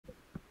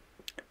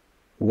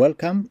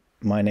Welcome,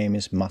 my name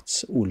is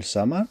Mats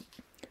Olshammar.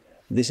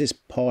 This is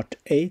part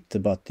 8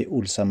 about the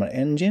Olshammar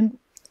engine,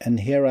 and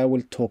here I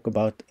will talk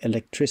about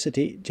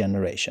electricity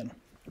generation.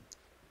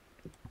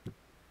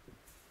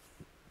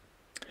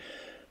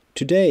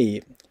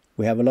 Today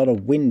we have a lot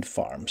of wind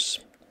farms,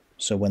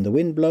 so when the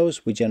wind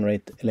blows we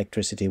generate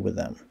electricity with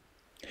them.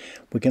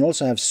 We can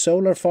also have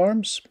solar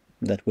farms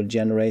that will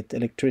generate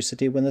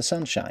electricity when the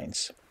sun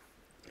shines.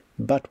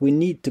 But we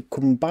need to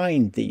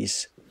combine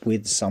these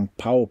with some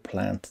power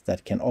plant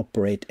that can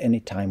operate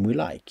anytime we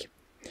like.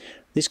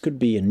 This could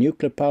be a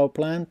nuclear power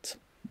plant,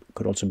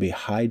 could also be a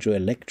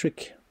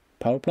hydroelectric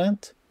power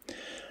plant.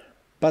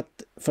 But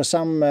for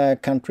some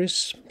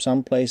countries,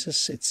 some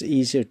places, it's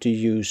easier to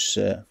use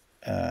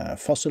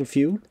fossil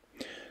fuel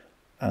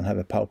and have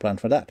a power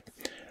plant for that.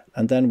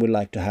 And then we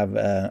like to have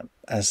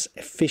as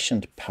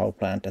efficient power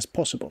plant as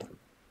possible.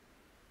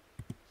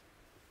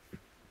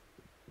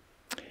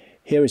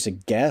 Here is a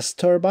gas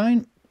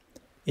turbine.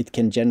 It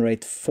can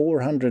generate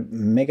 400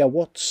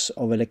 megawatts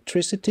of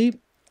electricity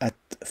at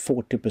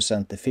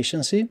 40%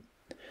 efficiency.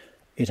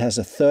 It has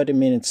a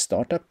 30-minute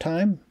startup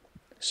time,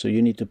 so you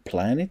need to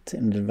plan it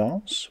in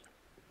advance.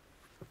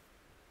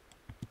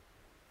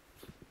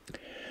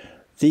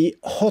 The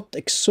hot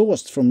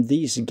exhaust from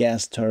these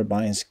gas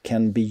turbines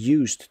can be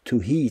used to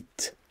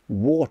heat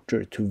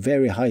water to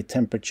very high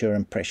temperature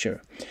and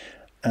pressure,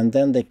 and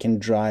then they can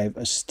drive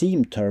a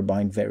steam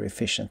turbine very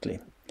efficiently.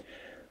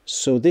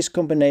 So this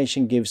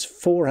combination gives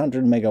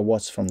 400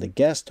 megawatts from the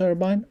gas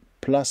turbine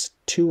plus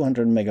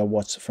 200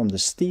 megawatts from the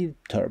steam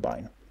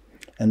turbine.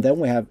 And then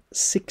we have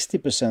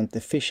 60%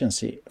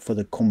 efficiency for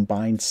the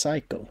combined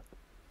cycle.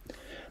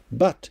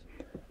 But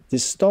the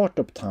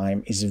startup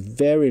time is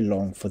very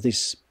long for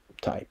this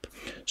type.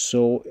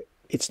 So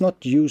it's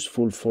not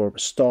useful for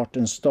start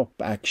and stop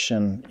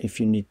action if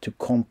you need to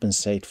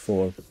compensate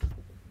for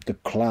the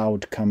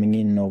cloud coming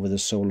in over the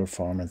solar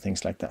farm and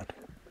things like that.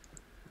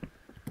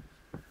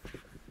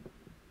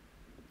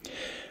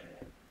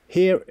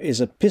 Here is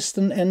a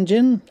piston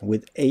engine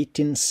with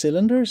 18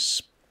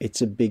 cylinders.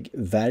 It's a big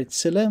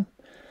Wärtsilä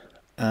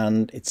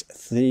and it's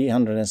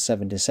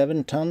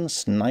 377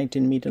 tons,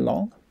 19 meter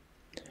long.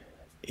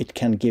 It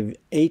can give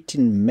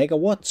 18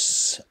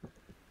 megawatts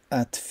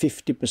at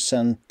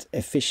 50%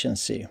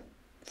 efficiency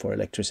for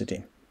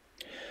electricity.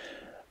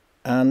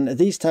 And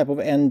these type of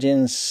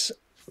engines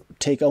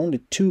take only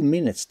 2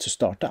 minutes to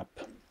start up.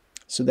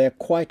 So they're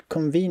quite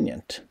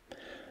convenient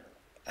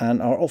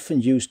and are often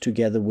used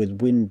together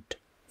with wind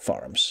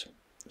farms.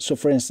 So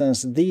for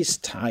instance, these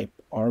type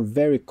are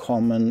very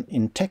common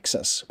in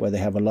Texas, where they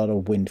have a lot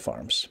of wind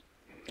farms.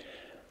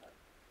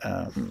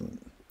 And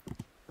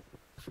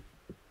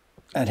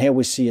here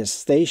we see a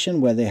station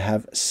where they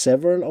have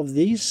several of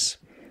these.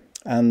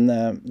 And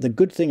the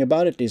good thing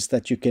about it is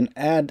that you can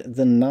add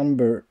the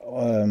number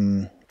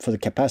for the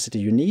capacity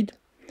you need.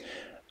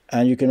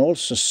 And you can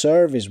also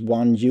service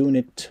one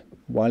unit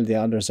while the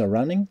others are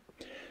running.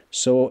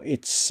 So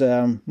it's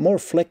more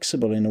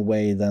flexible in a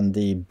way than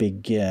the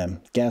big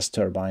gas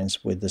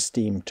turbines with the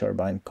steam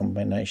turbine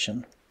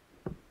combination.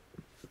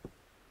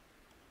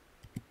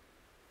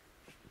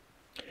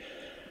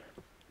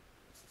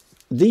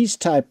 These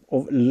type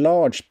of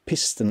large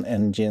piston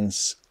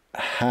engines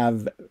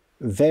have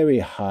very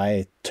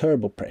high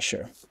turbo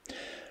pressure,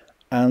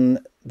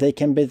 and they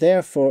can be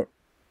therefore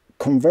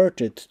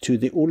converted to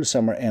the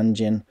Olshammar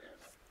engine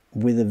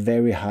with a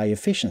very high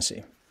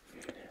efficiency.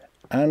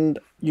 And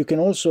you can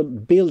also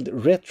build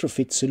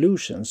retrofit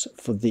solutions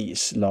for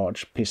these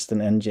large piston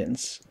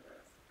engines.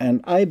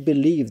 And I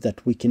believe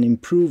that we can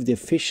improve the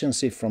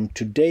efficiency from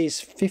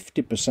today's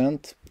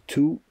 50%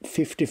 to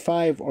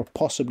 55 or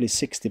possibly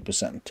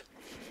 60%.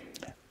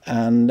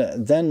 And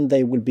then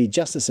they will be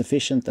just as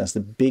efficient as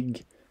the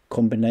big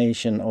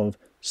combination of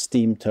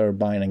steam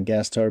turbine and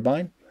gas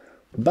turbine,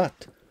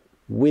 but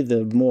with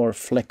a more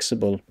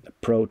flexible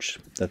approach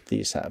that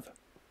these have.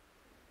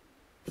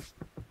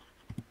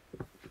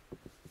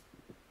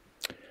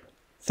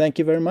 Thank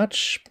you very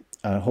much.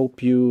 I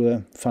hope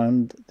you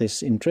found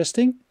this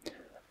interesting.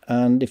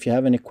 And if you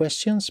have any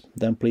questions,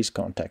 then please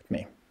contact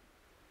me.